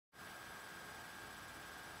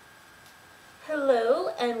Hello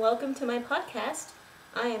and welcome to my podcast.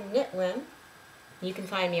 I am Knitwhim. You can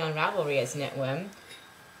find me on Ravelry as Knitwhim.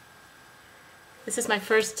 This is my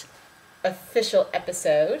first official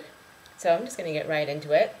episode, so I'm just going to get right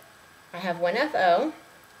into it. I have one FO.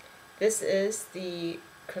 This is the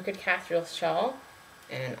Crooked Cathedral shawl,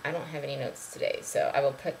 and I don't have any notes today, so I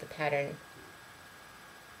will put the pattern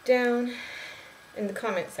down in the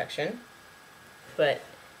comment section, but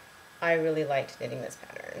I really liked knitting this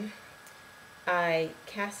pattern. I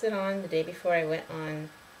cast it on the day before I went on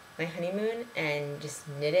my honeymoon and just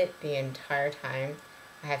knit it the entire time.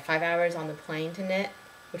 I had 5 hours on the plane to knit,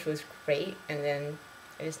 which was great, and then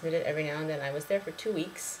I just knit it every now and then. I was there for 2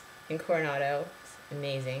 weeks in Coronado. It's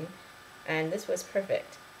amazing, and this was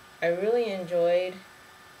perfect. I really enjoyed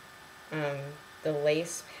the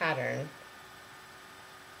lace pattern,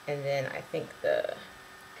 and then I think the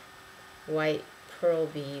white pearl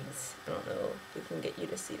beads, I don't know if we can get you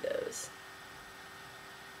to see those.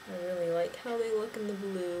 I really like how they look in the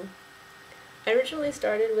blue. I originally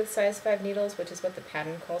started with size 5 needles, which is what the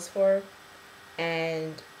pattern calls for,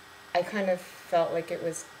 and I kind of felt like it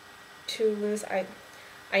was too loose.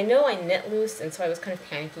 I know I knit loose, and so I was kind of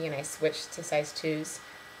panicky and I switched to size 2s,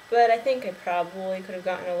 but I think I probably could have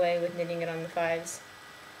gotten away with knitting it on the 5s.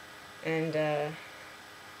 And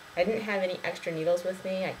I didn't have any extra needles with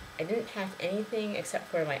me. I didn't pack anything except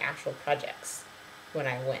for my actual projects when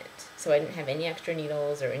I went. So I didn't have any extra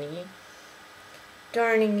needles or any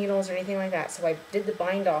darning needles or anything like that. So I did the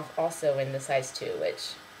bind off also in the size 2,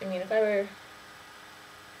 which, I mean, if I were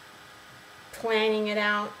planning it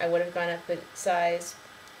out, I would have gone up a size,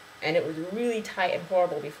 and it was really tight and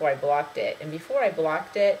horrible before I blocked it. And before I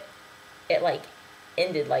blocked it, it like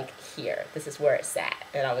ended like here. This is where it sat,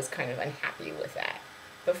 and I was kind of unhappy with that.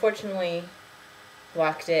 But fortunately,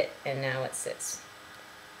 blocked it, and now it sits.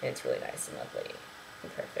 And it's really nice and lovely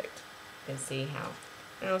and perfect. You can see how,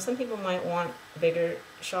 I know some people might want a bigger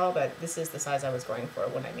shawl, but this is the size I was going for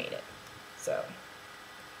when I made it. So,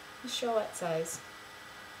 the shawlette size.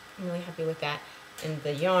 I'm really happy with that. And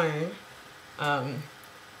the yarn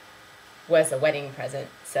was a wedding present,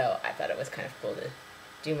 so I thought it was kind of cool to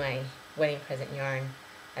do my wedding present yarn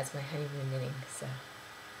as my honeymoon knitting, so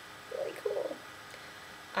really cool.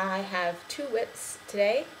 I have 2 whips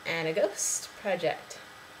today and a ghost project.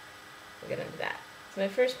 We'll get into that. So my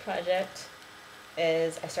first project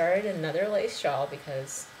is I started another lace shawl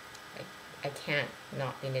because I can't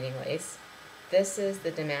not be knitting lace. This is the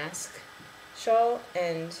damask shawl,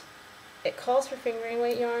 and it calls for fingering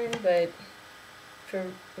weight yarn, but for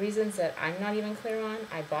reasons that I'm not even clear on,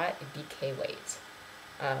 I bought a DK weight.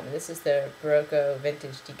 This is the Barocco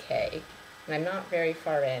Vintage DK, and I'm not very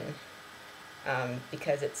far in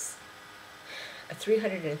because it's a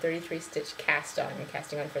 333 stitch casting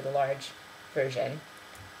on for the large version,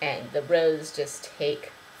 and the rows just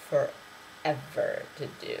take forever to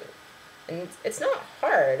do. And it's not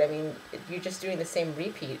hard. I mean, you're just doing the same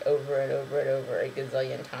repeat over and over and over a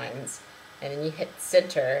gazillion times, and then you hit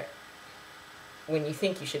center when you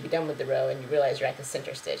think you should be done with the row, and you realize you're at the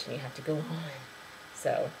center stitch and you have to go on.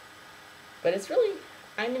 So, but it's really,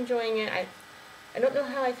 I'm enjoying it. I don't know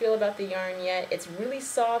how I feel about the yarn yet. It's really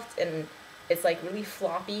soft and it's like really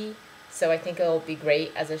floppy, so I think it'll be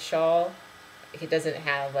great as a shawl. It doesn't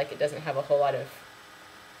have a whole lot of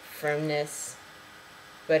firmness,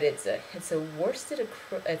 but it's a wool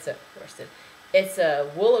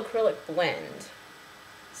acrylic blend.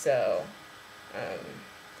 So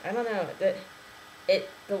I don't know.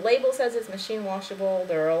 The label says it's machine washable.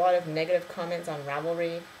 There are a lot of negative comments on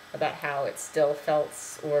Ravelry about how it still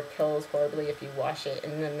felts or pills horribly if you wash it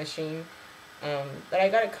in the machine. But I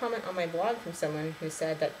got a comment on my blog from someone who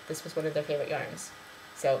said that this was one of their favorite yarns.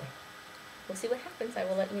 So we'll see what happens. I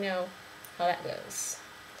will let you know how that goes.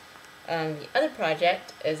 The other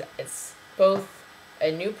project it's both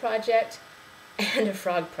a new project and a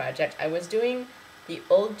frog project. I was doing the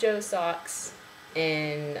Old Joe socks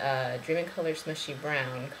in Dream Color Smushy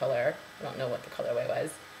Brown color. I don't know what the colorway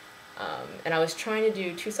was. And I was trying to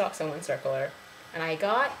do 2 socks on 1 circular, and I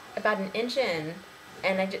got about an inch in,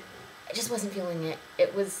 and I just wasn't feeling it.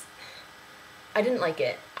 I didn't like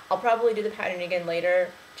it. I'll probably do the pattern again later,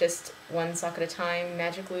 just 1 sock at a time,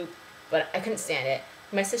 magic loop, but I couldn't stand it.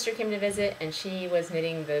 My sister came to visit, and she was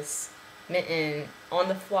knitting this mitten on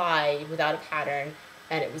the fly without a pattern,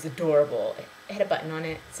 and it was adorable. It had a button on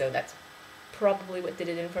it, so that's probably what did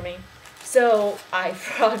it in for me. So I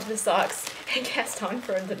frogged the socks and cast on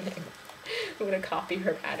for the knit. I'm going to copy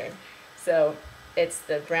her pattern. So it's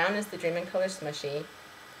the brown is the Dream Color Smushy.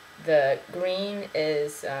 The green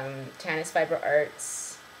is Tanis Fiber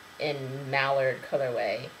Arts in Mallard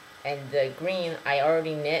colorway. And the green I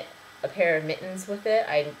already knit a pair of mittens with it.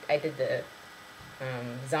 I did the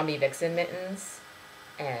Zombie Vixen mittens,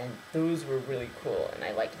 and those were really cool, and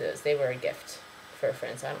I liked those. They were a gift for a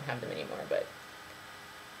friend, so I don't have them anymore, but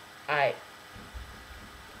I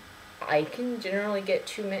can generally get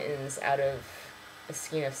 2 mittens out of a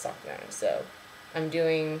skein of sock yarn. So I'm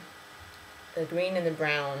doing the green and the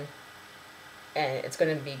brown, and it's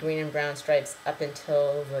going to be green and brown stripes up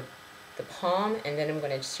until the palm, and then I'm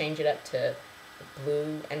going to change it up to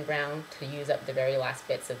blue and brown to use up the very last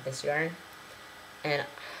bits of this yarn. And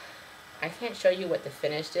I can't show you what the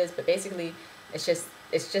finished is, but basically it's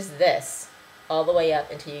just this all the way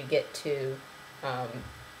up until you get to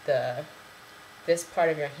this part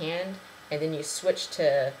of your hand, and then you switch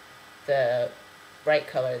to the bright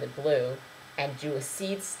color, the blue, and do a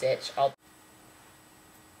seed stitch.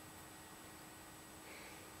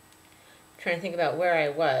 Trying to think about where I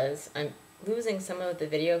was. I'm losing some of the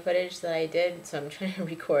video footage that I did, so I'm trying to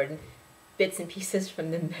record bits and pieces from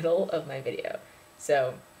the middle of my video.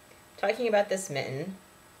 So, talking about this mitten,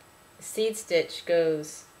 the seed stitch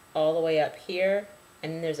goes all the way up here,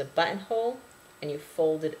 and then there's a buttonhole, and you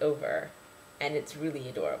fold it over, and it's really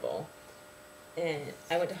adorable. And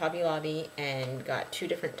I went to Hobby Lobby and got 2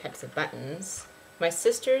 different types of buttons. My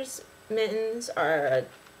sister's mittens are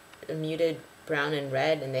a muted brown and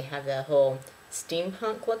red, and they have the whole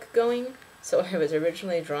steampunk look going, so I was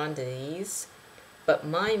originally drawn to these. But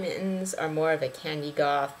my mittens are more of a candy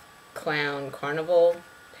goth, clown, carnival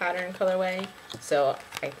pattern colorway, so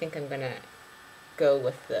I think I'm gonna go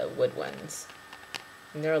with the wood ones.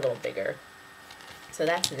 And they're a little bigger. So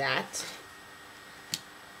that's that.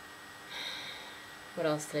 What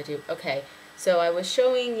else did I do? Okay, so I was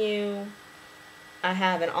showing you, I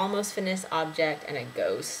have an almost finished object and a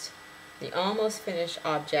ghost. The almost finished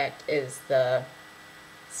object is the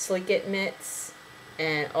Slick It mitts,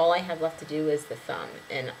 and all I have left to do is the thumb.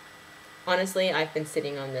 And honestly, I've been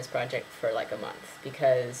sitting on this project for like a month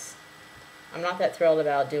because I'm not that thrilled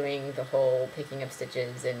about doing the whole picking up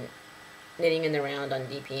stitches and knitting in the round on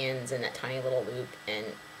DPNs and that tiny little loop, and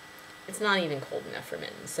it's not even cold enough for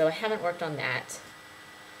mittens, so I haven't worked on that.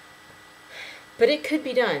 But it could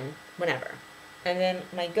be done whenever. And then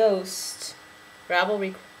my ghost,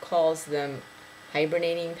 Ravelry calls them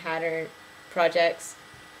hibernating pattern projects,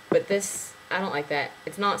 but this, I don't like that.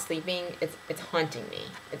 It's not sleeping, it's haunting me.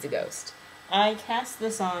 It's a ghost. I cast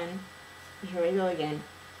this on, here we go again.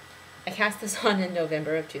 I cast this on in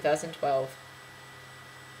November of 2012.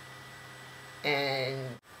 And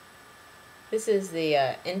this is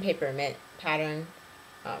the in-paper mitt pattern,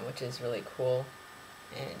 which is really cool.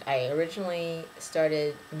 And I originally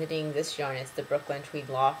started knitting this yarn, it's the Brooklyn Tweed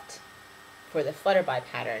Loft, for the Flutterby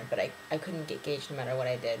pattern, but I couldn't get gauged no matter what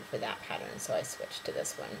I did for that pattern, so I switched to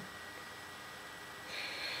this one.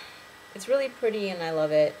 It's really pretty and I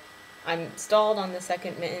love it. I'm stalled on the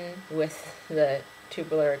second mitten with the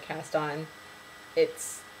tubular cast on.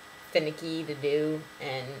 It's finicky to do,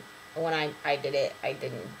 and when I did it, I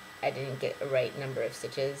didn't get a right number of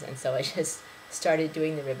stitches, and so I just started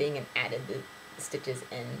doing the ribbing and added the stitches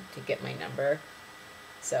in to get my number.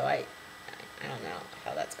 So I don't know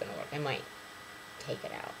how that's gonna work. I might take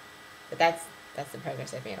it out, but that's the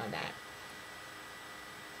progress I've made on that.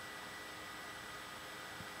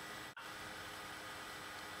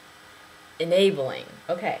 Enabling.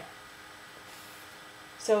 Okay.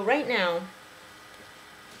 So right now,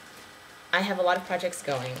 I have a lot of projects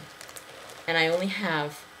going, and I only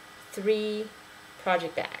have 3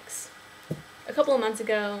 project bags. A couple of months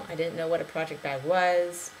ago, I didn't know what a project bag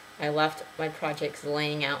was. I left my projects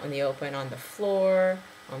laying out in the open on the floor,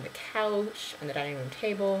 on the couch, on the dining room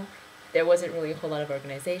table. There wasn't really a whole lot of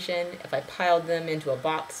organization. If I piled them into a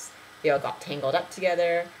box, they all got tangled up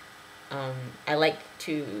together. I like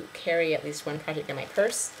to carry at least one project in my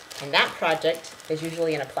purse, and that project is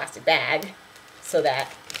usually in a plastic bag so that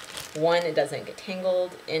 1, it doesn't get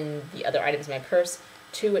tangled in the other items in my purse,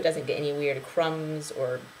 2, it doesn't get any weird crumbs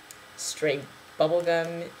or stray bubble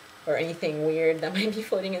gum or anything weird that might be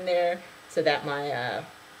floating in there, so that my,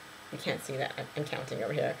 you can't see that, I'm counting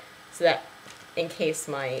over here, so that in case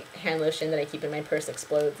my hand lotion that I keep in my purse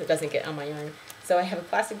explodes, it doesn't get on my yarn. So I have a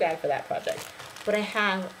plastic bag for that project. But I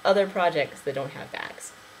have other projects that don't have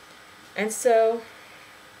bags. And so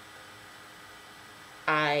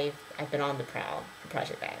I've been on the prowl for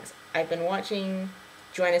project bags. I've been watching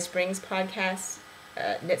Joanna Spring's podcast,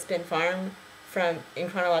 Knit Spin Farm, in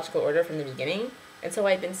chronological order from the beginning. And so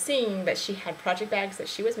I've been seeing that she had project bags that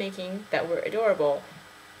she was making that were adorable,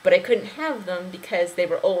 but I couldn't have them because they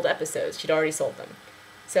were old episodes. She'd already sold them.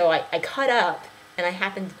 So I caught up, and I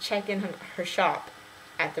happened to check in her shop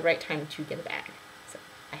at the right time to get a bag. So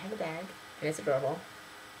I have a bag, and it's adorable.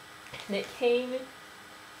 And it came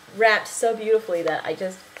wrapped so beautifully that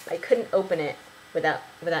I couldn't open it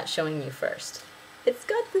without showing you first. It's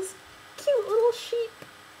got this cute little sheep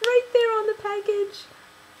right there on the package.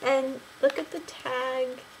 And look at the tag.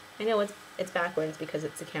 I know it's backwards because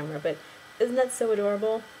it's a camera, but isn't that so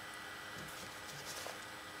adorable?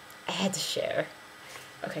 I had to share.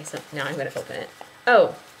 Okay, so now I'm gonna open it.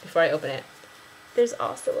 Oh, before I open it, there's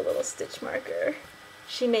also a little stitch marker.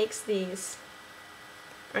 She makes these.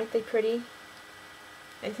 Aren't they pretty?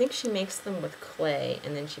 I think she makes them with clay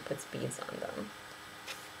and then she puts beads on them.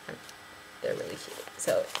 They're really cute.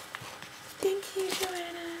 So, thank you,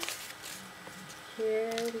 Joanna.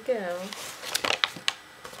 Here we go.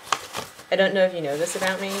 I don't know if you know this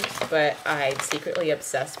about me, but I'm secretly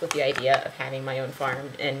obsessed with the idea of having my own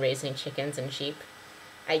farm and raising chickens and sheep.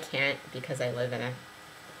 I can't because I live in a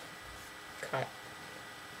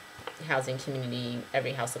housing community.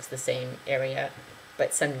 Every house looks the same area,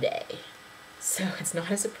 but someday. So it's not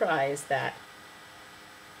a surprise that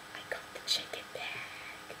I got the chicken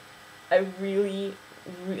bag. I really,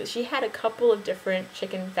 she had a couple of different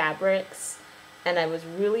chicken fabrics, and I was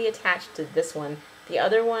really attached to this one. The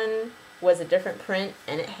other one was a different print,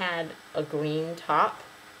 and it had a green top,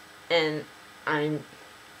 and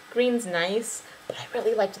green's nice, but I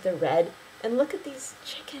really liked the red. And look at these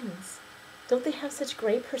chickens. Don't they have such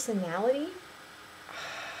great personality?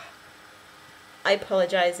 I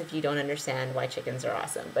apologize if you don't understand why chickens are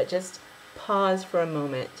awesome, but just pause for a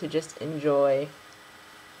moment to just enjoy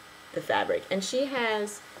the fabric. And she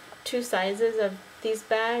has two sizes of these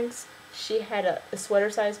bags. She had a sweater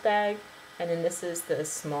size bag, and then this is the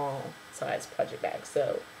small size project bag.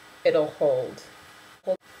 So it'll hold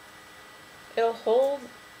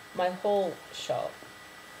my whole shawl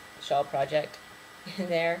project in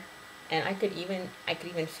there. And I could even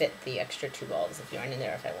fit the extra 2 balls of yarn in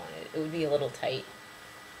there if I wanted. It would be a little tight,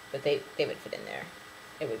 but they would fit in there.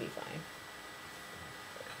 It would be fine.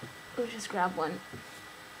 We'll just grab one.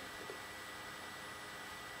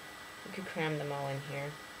 You could cram them all in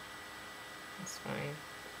here. That's fine.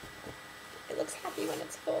 It looks happy when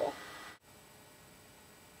it's full.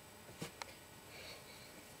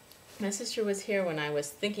 My sister was here when I was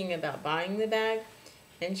thinking about buying the bag,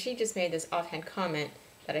 and she just made this offhand comment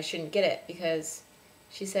that I shouldn't get it because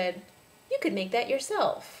she said, you could make that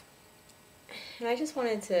yourself. And I just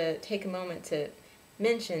wanted to take a moment to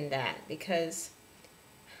mention that because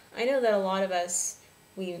I know that a lot of us,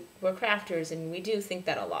 we're crafters and we do think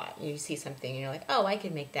that a lot. You see something and you're like, oh, I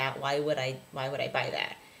could make that. Why would I buy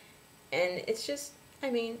that? And it's just,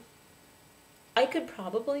 I mean, I could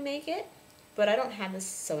probably make it, but I don't have a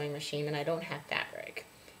sewing machine and I don't have fabric.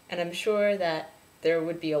 And I'm sure that there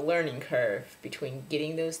would be a learning curve between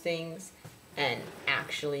getting those things and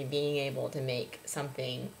actually being able to make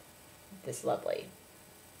something this lovely.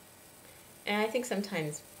 And I think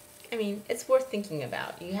sometimes, I mean, it's worth thinking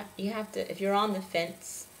about. You have to, if you're on the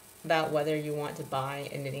fence about whether you want to buy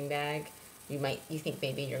a knitting bag, you think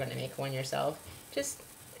maybe you're going to make one yourself, just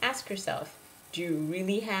ask yourself, do you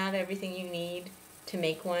really have everything you need to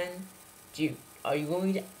make one? Are you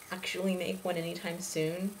going to actually make one anytime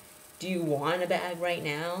soon? Do you want a bag right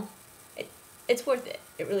now? It's worth it.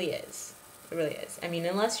 It really is. It really is. I mean,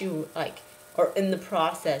 unless you are in the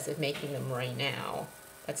process of making them right now,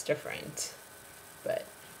 that's different. But,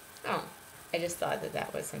 I just thought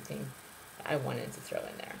that was something I wanted to throw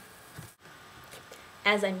in there.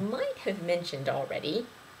 As I might have mentioned already,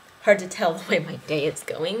 hard to tell the way my day is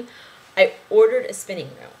going, I ordered a spinning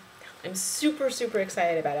wheel. I'm super, super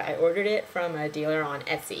excited about it. I ordered it from a dealer on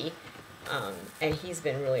Etsy. And he's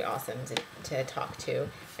been really awesome to talk to,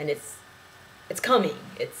 and it's coming.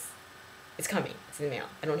 It's coming. It's in the mail.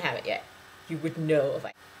 I don't have it yet. You would know if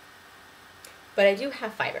but I do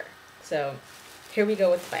have fiber. So here we go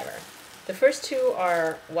with fiber. The first two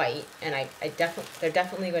are white, and they're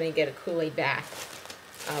definitely going to get a Kool-Aid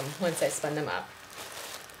bath once I spun them up.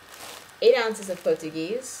 8 ounces of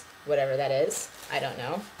Portuguese, whatever that is. I don't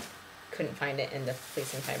know. Couldn't find it in the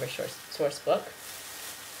Fleece and Fiber source book.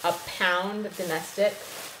 A pound of domestic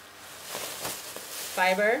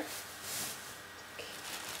fiber,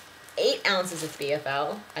 8 ounces of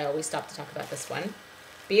BFL. I always stop to talk about this one.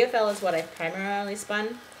 BFL is what I primarily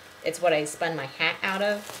spun. It's what I spun my hat out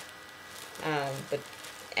of.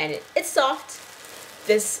 It's soft.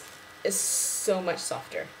 This is so much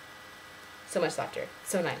softer. So much softer.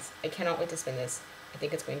 So nice. I cannot wait to spin this. I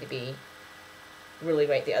think it's going to be really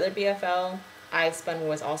great. The other BFL I spun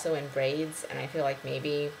was also in braids, and I feel like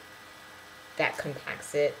maybe that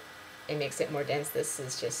compacts it and makes it more dense. This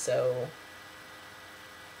is just so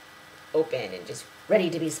open and just ready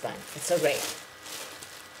to be spun. It's so great.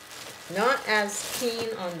 Not as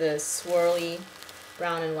keen on the swirly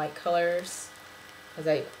brown and white colors, as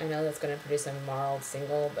I know that's going to produce a marled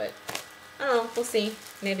single, but I don't know, we'll see.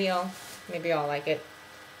 Maybe I'll like it.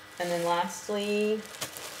 And then lastly,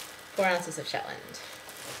 4 ounces of Shetland.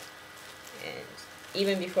 And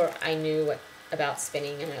even before I knew about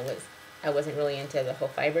spinning, and I wasn't really into the whole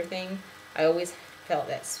fiber thing, I always felt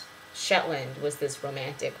that Shetland was this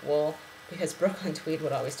romantic wool, because Brooklyn Tweed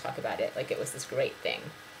would always talk about it like it was this great thing.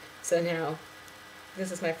 So now,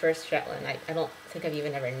 this is my first Shetland. I don't think I've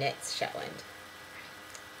even ever knit Shetland.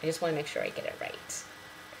 I just want to make sure I get it right.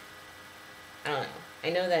 I don't know. I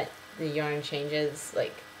know that the yarn changes,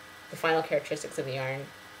 like the final characteristics of the yarn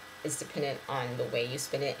is dependent on the way you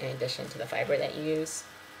spin it in addition to the fiber that you use.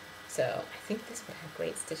 So I think this would have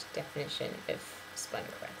great stitch definition if spun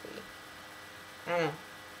correctly. I don't know.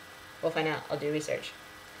 We'll find out. I'll do research.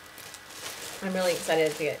 I'm really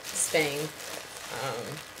excited to get spinning.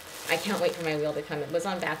 I can't wait for my wheel to come. It was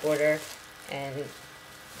on back order, and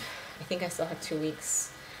I think I still have 2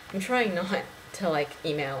 weeks. I'm trying not to like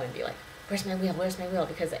email and be like, where's my wheel, where's my wheel,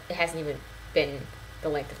 because it hasn't even been the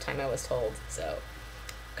length of time I was told, so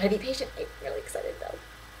gotta be patient. I'm really excited though.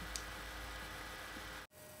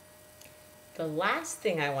 The last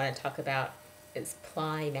thing I want to talk about is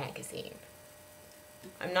Ply Magazine.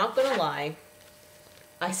 I'm not gonna lie,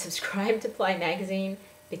 I subscribed to Ply Magazine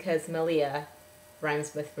because Malia,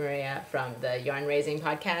 rhymes with Maria from the Yarn Raising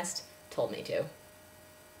podcast, told me to.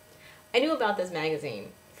 I knew about this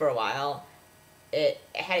magazine for a while. It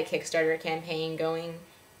had a Kickstarter campaign going,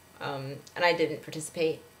 and I didn't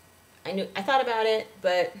participate. I thought about it,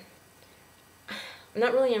 but I'm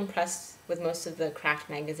not really impressed with most of the craft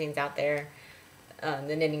magazines out there,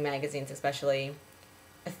 the knitting magazines especially.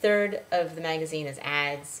 A third of the magazine is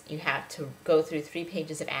ads. You have to go through 3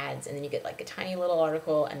 pages of ads, and then you get like a tiny little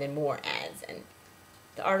article and then more ads. And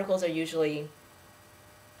the articles are usually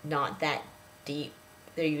not that deep.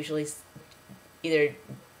 They're usually either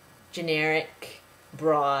generic,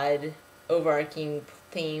 broad, overarching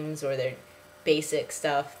themes, or they're basic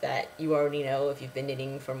stuff that you already know if you've been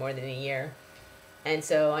knitting for more than a year. And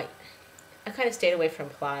so I kind of stayed away from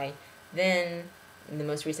Ply. Then, in the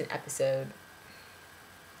most recent episode,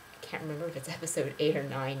 I can't remember if it's episode 8 or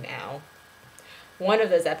 9 now, one of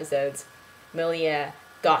those episodes, Malia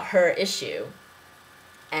got her issue,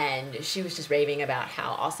 and she was just raving about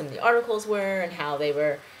how awesome the articles were and how they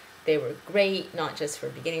were great, not just for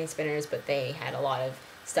beginning spinners, but they had a lot of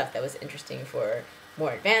stuff that was interesting for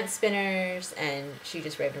more advanced spinners, and she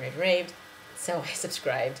just raved and raved and raved. So I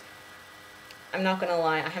subscribed. I'm not gonna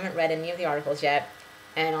lie, I haven't read any of the articles yet,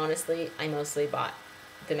 and honestly, I mostly bought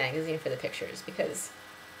the magazine for the pictures, because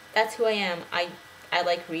that's who I am. I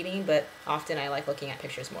like reading, but often I like looking at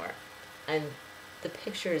pictures more. And the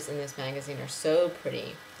pictures in this magazine are so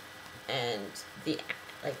pretty, and the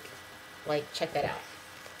like check that out.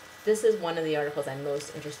 This is one of the articles I'm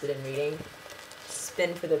most interested in reading.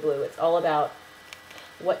 Spin for the Blue. It's all about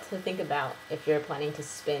what to think about if you're planning to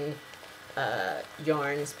spin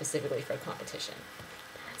yarn specifically for a competition.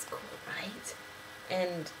 That's cool, right?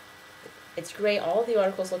 And it's great. All the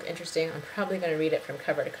articles look interesting. I'm probably going to read it from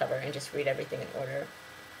cover to cover and just read everything in order.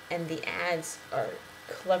 And the ads are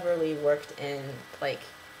cleverly worked in. Like,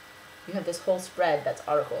 you have this whole spread that's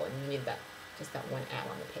article, and you need just that one ad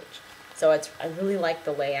on the page. So I really like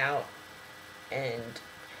the layout, and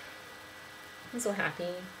I'm so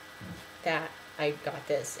happy that I got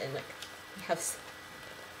this. And like, we have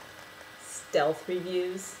stealth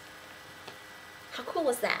reviews. How cool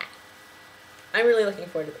is that? I'm really looking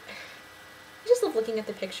forward to it. I just love looking at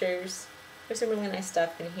the pictures. There's some really nice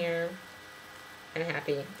stuff in here. I'm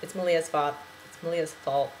happy. It's Malia's fault. It's Malia's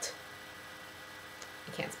fault.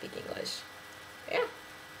 I can't speak English. But yeah.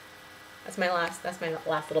 That's my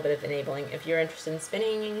last little bit of enabling. If you're interested in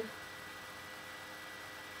spinning,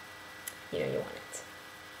 you know you want it.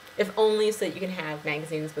 If only so that you can have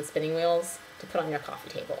magazines with spinning wheels to put on your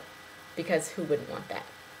coffee table. Because who wouldn't want that?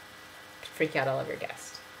 Freak out all of your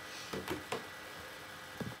guests.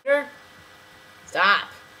 Stop.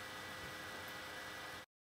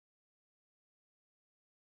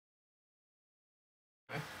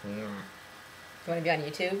 You want to be on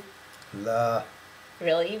YouTube? La.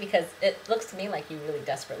 Really? Because it looks to me like you really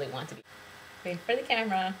desperately want to be. Wait for the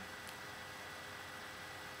camera.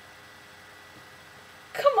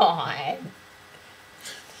 Come on.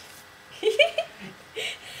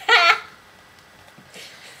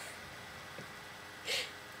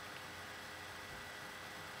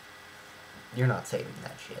 You're not saving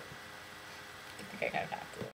that shit. I think I have to.